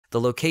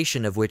the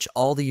location of which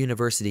all the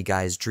university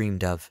guys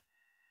dreamed of.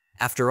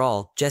 After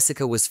all,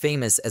 Jessica was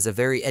famous as a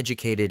very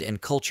educated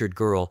and cultured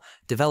girl,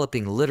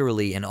 developing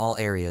literally in all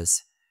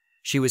areas.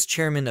 She was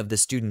chairman of the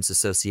Students'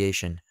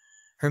 Association.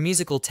 Her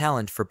musical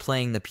talent for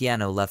playing the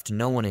piano left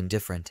no one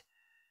indifferent.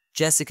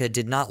 Jessica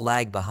did not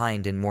lag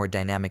behind in more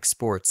dynamic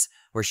sports,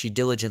 where she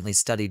diligently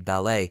studied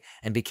ballet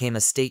and became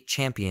a state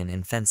champion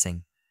in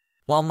fencing.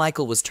 While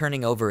Michael was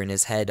turning over in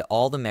his head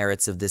all the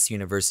merits of this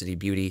university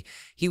beauty,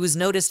 he was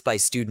noticed by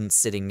students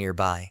sitting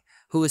nearby,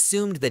 who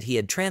assumed that he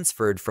had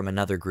transferred from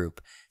another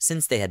group,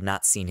 since they had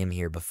not seen him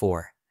here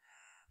before.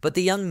 But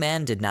the young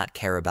man did not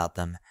care about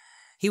them.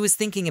 He was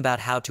thinking about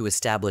how to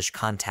establish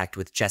contact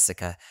with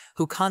Jessica,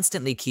 who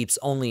constantly keeps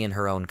only in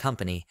her own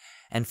company,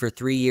 and for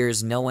 3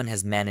 years no one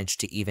has managed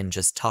to even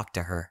just talk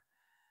to her.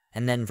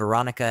 And then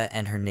Veronica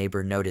and her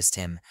neighbor noticed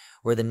him,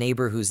 where the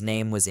neighbor whose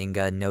name was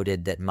Inga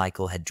noted that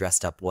Michael had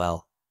dressed up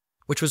well,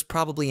 which was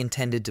probably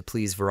intended to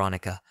please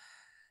Veronica.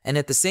 And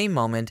at the same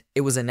moment,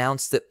 it was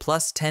announced that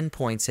plus 10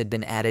 points had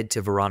been added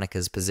to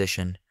Veronica's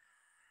position.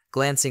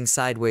 Glancing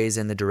sideways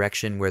in the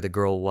direction where the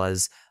girl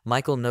was,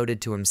 Michael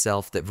noted to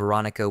himself that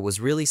Veronica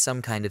was really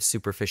some kind of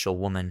superficial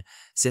woman,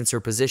 since her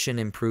position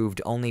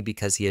improved only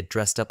because he had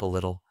dressed up a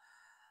little.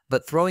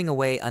 But throwing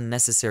away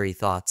unnecessary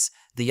thoughts,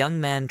 the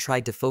young man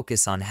tried to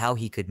focus on how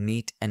he could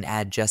meet and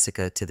add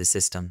Jessica to the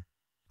system,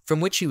 from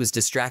which he was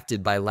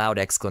distracted by loud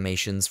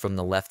exclamations from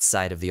the left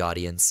side of the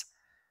audience.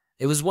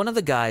 It was one of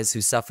the guys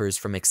who suffers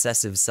from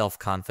excessive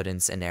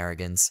self-confidence and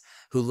arrogance,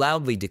 who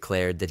loudly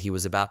declared that he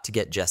was about to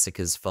get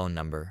Jessica's phone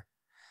number.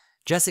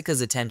 Jessica's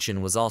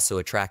attention was also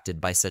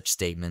attracted by such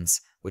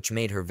statements, which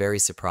made her very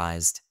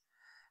surprised.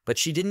 But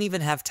she didn't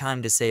even have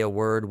time to say a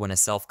word when a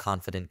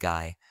self-confident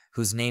guy,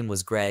 whose name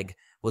was Greg,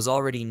 was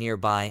already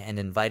nearby and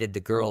invited the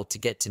girl to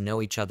get to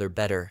know each other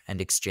better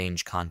and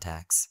exchange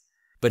contacts.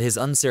 But his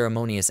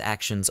unceremonious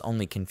actions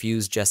only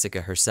confused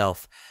Jessica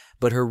herself,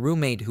 but her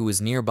roommate who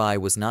was nearby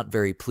was not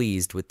very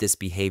pleased with this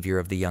behavior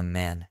of the young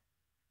man.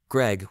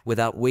 Greg,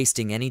 without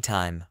wasting any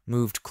time,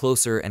 moved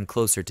closer and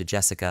closer to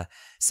Jessica,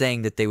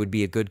 saying that they would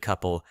be a good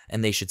couple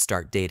and they should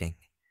start dating.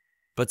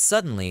 But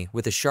suddenly,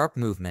 with a sharp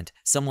movement,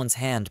 someone's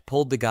hand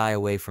pulled the guy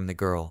away from the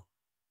girl.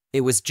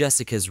 It was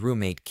Jessica's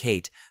roommate,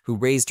 Kate, who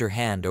raised her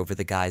hand over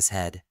the guy's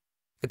head,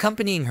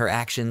 accompanying her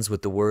actions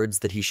with the words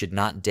that he should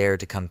not dare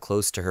to come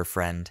close to her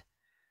friend.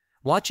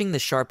 Watching the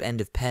sharp end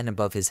of pen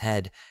above his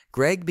head,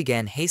 Greg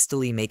began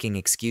hastily making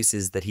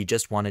excuses that he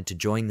just wanted to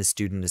join the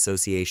student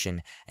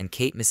association, and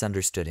Kate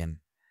misunderstood him.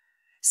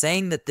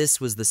 Saying that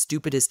this was the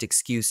stupidest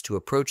excuse to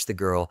approach the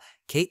girl,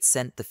 Kate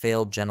sent the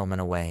failed gentleman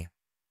away.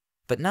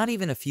 But not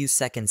even a few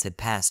seconds had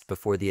passed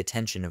before the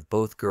attention of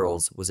both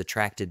girls was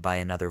attracted by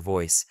another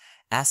voice,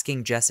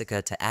 asking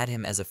Jessica to add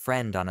him as a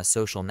friend on a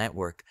social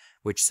network,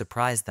 which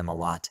surprised them a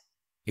lot.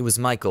 It was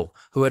Michael,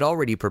 who had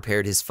already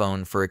prepared his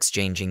phone for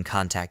exchanging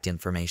contact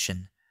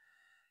information.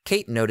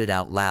 Kate noted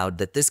out loud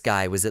that this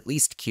guy was at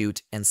least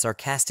cute and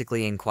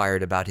sarcastically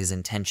inquired about his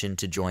intention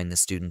to join the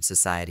student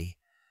society.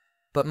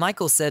 But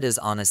Michael said as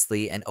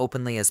honestly and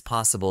openly as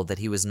possible that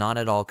he was not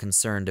at all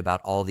concerned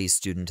about all these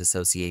student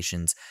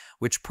associations,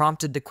 which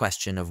prompted the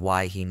question of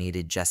why he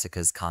needed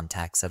Jessica's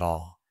contacts at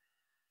all.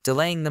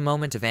 Delaying the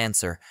moment of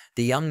answer,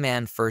 the young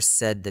man first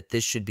said that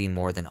this should be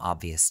more than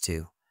obvious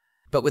too.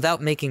 But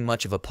without making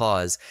much of a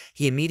pause,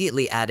 he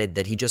immediately added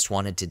that he just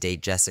wanted to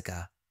date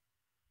Jessica.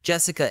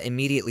 Jessica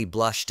immediately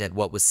blushed at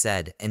what was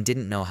said and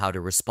didn't know how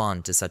to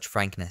respond to such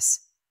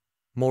frankness.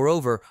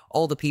 Moreover,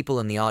 all the people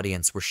in the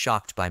audience were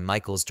shocked by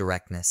Michael's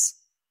directness.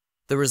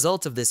 The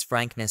result of this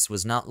frankness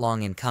was not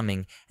long in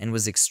coming and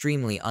was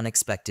extremely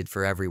unexpected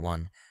for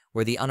everyone,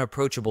 where the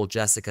unapproachable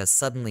Jessica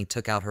suddenly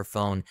took out her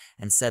phone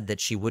and said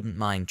that she wouldn't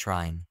mind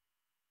trying.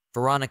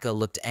 Veronica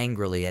looked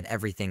angrily at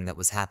everything that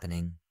was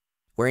happening.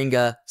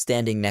 Inga,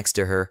 standing next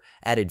to her,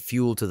 added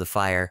fuel to the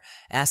fire,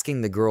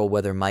 asking the girl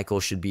whether Michael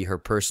should be her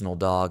personal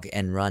dog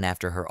and run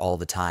after her all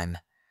the time.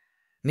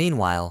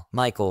 Meanwhile,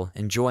 Michael,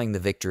 enjoying the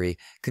victory,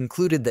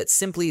 concluded that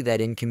simply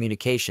that in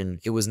communication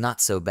it was not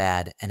so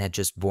bad and had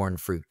just borne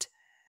fruit.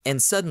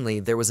 And suddenly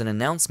there was an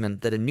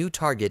announcement that a new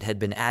target had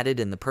been added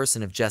in the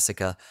person of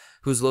Jessica,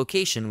 whose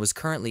location was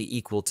currently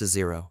equal to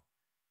 0.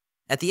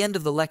 At the end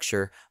of the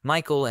lecture,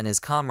 Michael and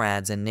his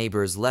comrades and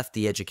neighbors left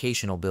the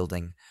educational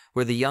building,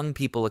 where the young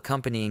people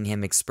accompanying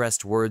him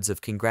expressed words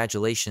of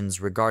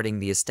congratulations regarding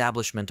the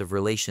establishment of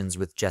relations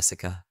with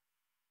Jessica.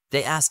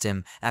 They asked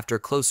him, after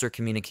closer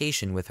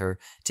communication with her,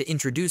 to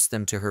introduce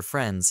them to her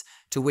friends,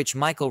 to which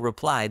Michael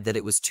replied that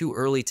it was too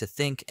early to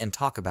think and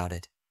talk about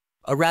it.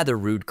 A rather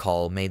rude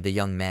call made the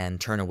young man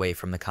turn away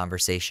from the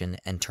conversation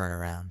and turn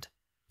around.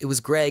 It was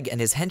Greg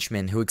and his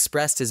henchman who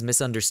expressed his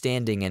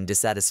misunderstanding and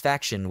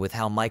dissatisfaction with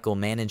how Michael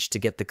managed to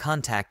get the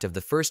contact of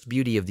the first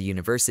beauty of the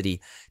university,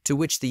 to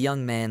which the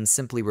young man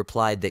simply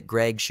replied that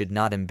Greg should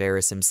not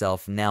embarrass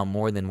himself now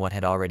more than what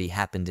had already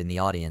happened in the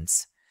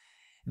audience.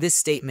 This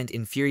statement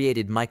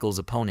infuriated Michael's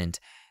opponent,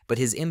 but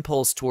his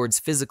impulse towards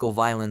physical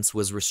violence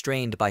was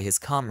restrained by his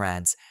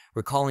comrades,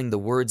 recalling the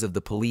words of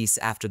the police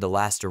after the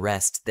last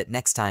arrest that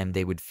next time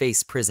they would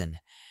face prison.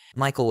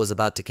 Michael was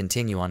about to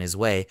continue on his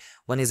way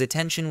when his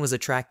attention was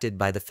attracted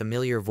by the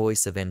familiar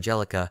voice of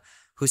Angelica,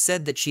 who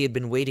said that she had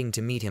been waiting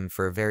to meet him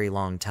for a very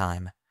long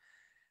time.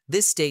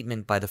 This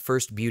statement by the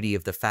first beauty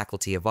of the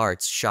Faculty of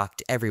Arts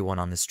shocked everyone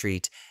on the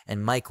street,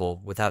 and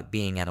Michael, without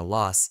being at a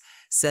loss,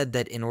 said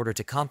that in order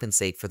to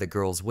compensate for the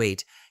girl's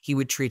wait, he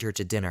would treat her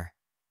to dinner.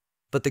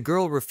 But the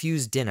girl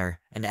refused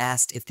dinner and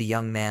asked if the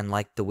young man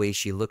liked the way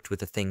she looked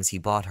with the things he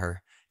bought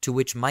her, to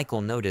which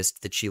Michael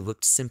noticed that she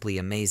looked simply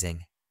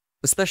amazing,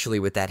 especially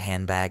with that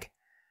handbag.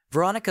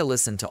 Veronica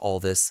listened to all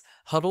this,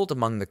 huddled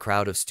among the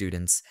crowd of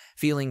students,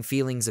 feeling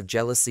feelings of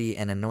jealousy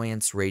and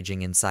annoyance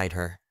raging inside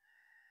her.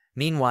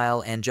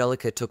 Meanwhile,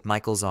 Angelica took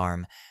Michael's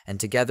arm, and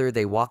together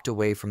they walked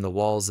away from the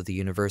walls of the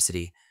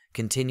university,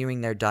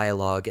 continuing their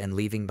dialogue and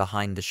leaving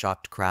behind the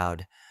shocked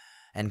crowd.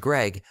 And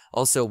Greg,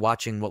 also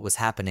watching what was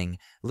happening,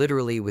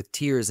 literally with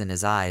tears in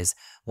his eyes,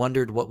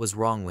 wondered what was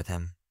wrong with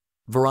him.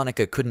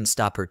 Veronica couldn't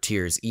stop her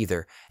tears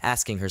either,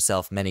 asking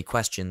herself many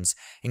questions,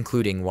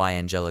 including why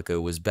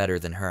Angelica was better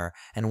than her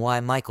and why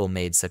Michael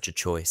made such a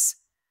choice.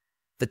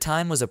 The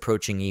time was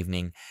approaching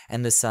evening,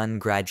 and the sun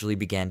gradually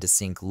began to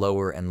sink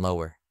lower and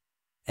lower.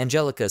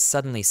 Angelica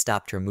suddenly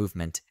stopped her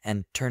movement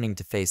and, turning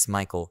to face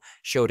Michael,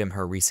 showed him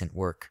her recent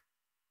work.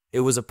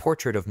 It was a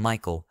portrait of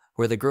Michael,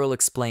 where the girl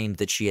explained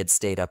that she had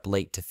stayed up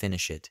late to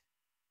finish it.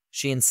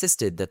 She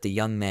insisted that the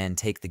young man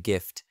take the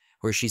gift,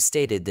 where she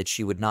stated that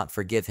she would not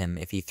forgive him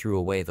if he threw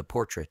away the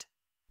portrait.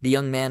 The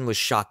young man was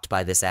shocked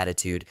by this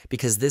attitude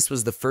because this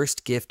was the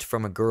first gift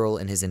from a girl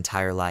in his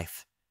entire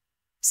life.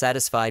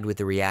 Satisfied with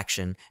the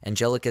reaction,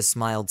 Angelica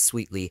smiled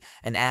sweetly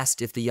and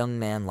asked if the young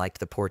man liked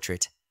the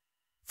portrait.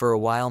 For a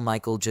while,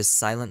 Michael just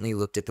silently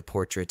looked at the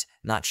portrait,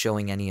 not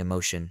showing any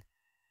emotion.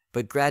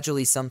 But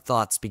gradually some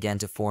thoughts began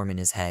to form in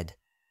his head.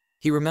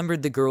 He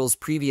remembered the girl's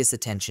previous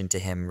attention to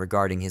him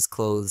regarding his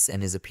clothes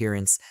and his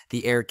appearance,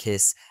 the air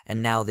kiss,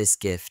 and now this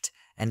gift,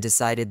 and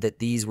decided that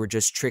these were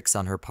just tricks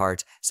on her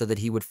part so that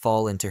he would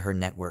fall into her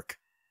network.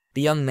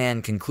 The young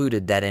man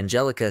concluded that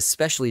Angelica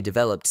specially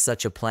developed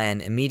such a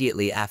plan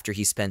immediately after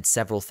he spent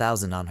several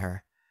thousand on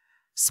her.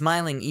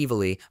 Smiling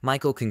evilly,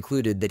 Michael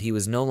concluded that he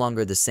was no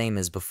longer the same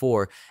as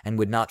before and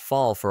would not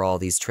fall for all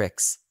these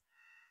tricks.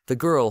 The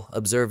girl,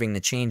 observing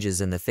the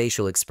changes in the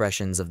facial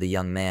expressions of the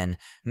young man,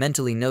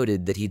 mentally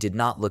noted that he did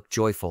not look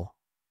joyful.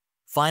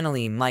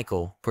 Finally,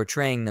 Michael,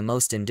 portraying the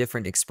most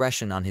indifferent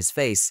expression on his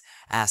face,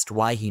 asked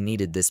why he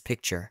needed this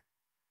picture.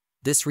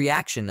 This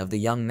reaction of the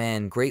young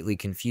man greatly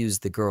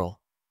confused the girl,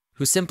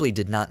 who simply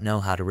did not know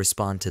how to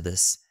respond to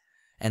this.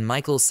 And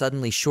Michael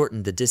suddenly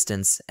shortened the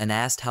distance and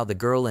asked how the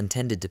girl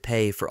intended to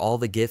pay for all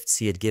the gifts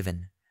he had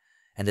given.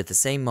 And at the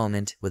same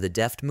moment, with a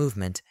deft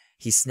movement,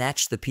 he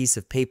snatched the piece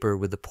of paper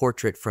with the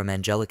portrait from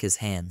Angelica's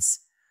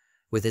hands.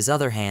 With his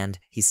other hand,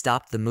 he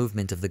stopped the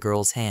movement of the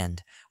girl's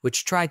hand,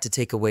 which tried to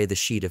take away the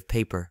sheet of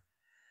paper.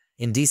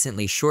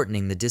 Indecently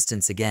shortening the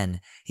distance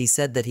again, he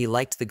said that he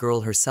liked the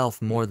girl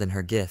herself more than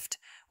her gift,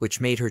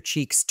 which made her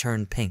cheeks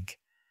turn pink.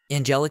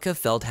 Angelica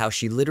felt how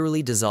she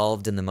literally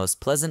dissolved in the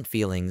most pleasant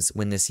feelings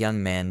when this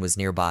young man was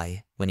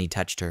nearby, when he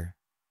touched her.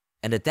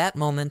 And at that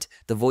moment,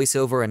 the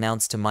voiceover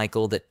announced to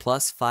Michael that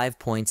 +5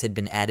 points had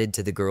been added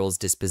to the girl's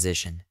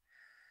disposition.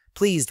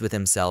 Pleased with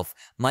himself,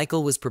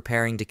 Michael was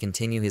preparing to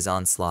continue his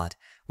onslaught,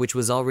 which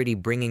was already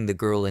bringing the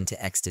girl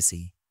into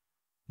ecstasy.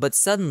 But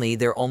suddenly,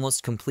 their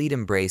almost complete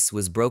embrace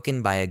was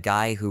broken by a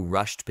guy who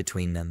rushed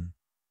between them.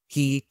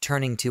 He,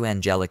 turning to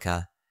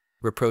Angelica,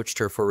 reproached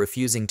her for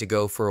refusing to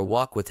go for a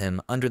walk with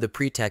him under the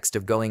pretext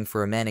of going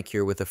for a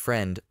manicure with a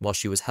friend while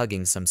she was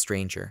hugging some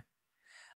stranger.